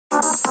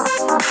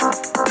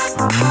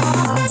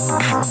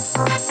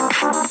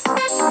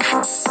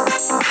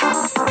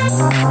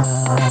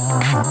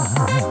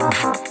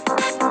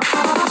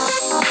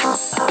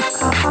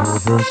Acabo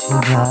de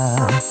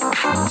llegar,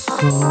 no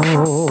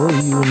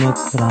soy un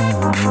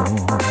extraño.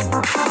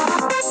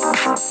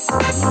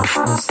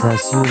 Conozco esta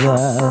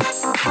ciudad,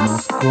 no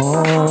es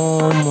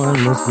como en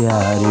los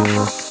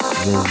diarios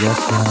desde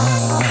acá.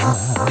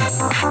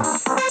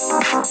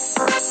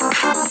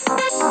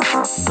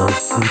 Dos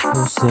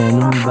tipos en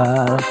un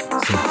bar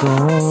se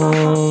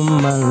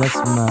toman las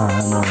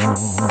manos,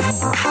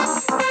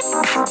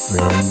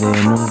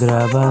 prenden un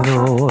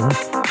grabador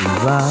y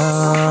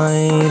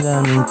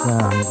bailan un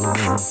tango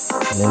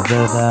de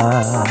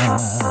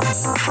verdad.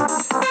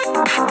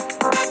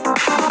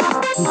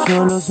 Y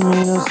yo los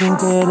miro sin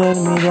querer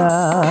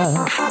mirar,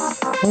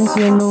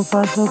 enciendo un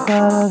falso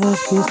para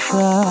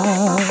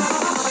despistar.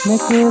 Me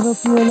quedo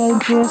piola y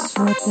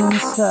empiezo a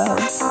pensar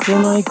que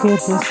no hay que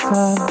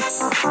pescar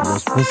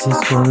dos peces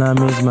con la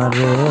misma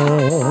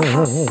red.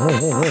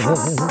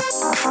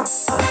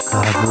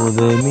 Acabo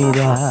de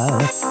mirar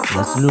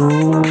las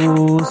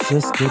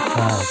luces que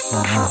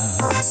pasan.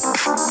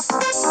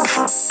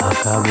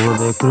 Acabo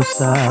de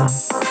cruzar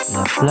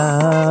la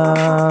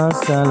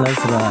plaza, las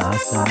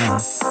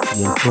razas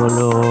y el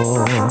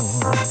color.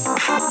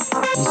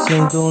 Y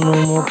siento un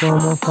humo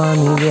como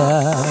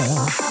familiar.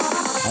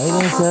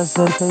 Alguien se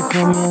acerca y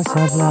comienza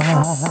a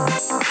hablar.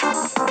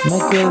 Me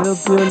quedo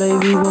piola y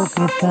digo,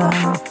 ¿qué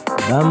tal?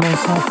 Vamos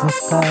a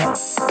pescar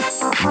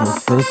dos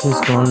peces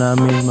con la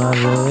misma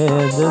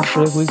red.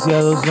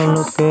 Desprejuiciados son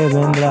los que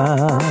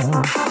vendrán,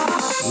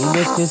 y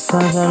los que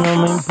están ya no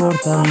me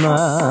importan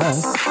más.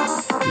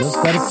 Los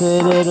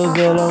carceleros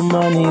de la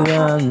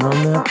humanidad no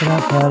me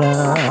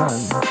atraparán.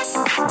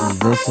 Dos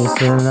veces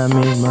en la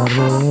misma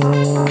red.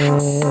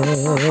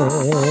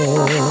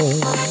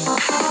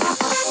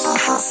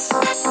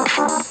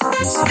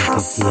 Dicen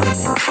que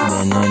tienes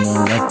veneno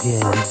en la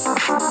piel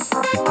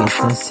y que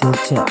estás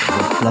hecha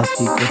de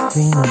plástico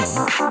fino.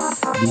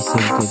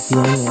 Dicen que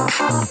tienes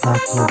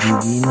contacto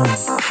divino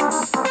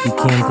y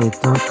quien te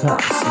toca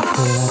se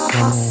queda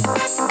con él.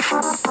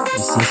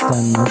 Y si esta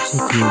noche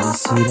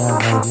quieres ir a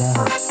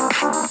bailar,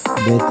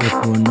 vete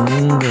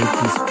poniendo el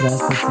disfraz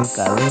de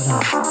pecadora,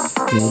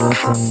 pero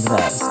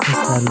tendrás que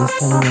estar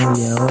lista en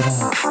media hora,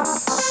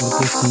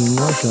 porque si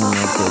no yo no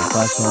te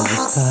paso a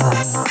buscar.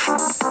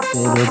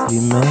 Pero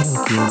primero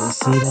quieres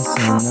ir a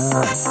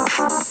cenar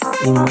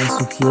y me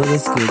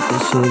sugieres que te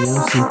lleve a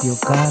un sitio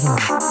caro,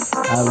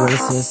 a ver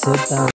si aceptan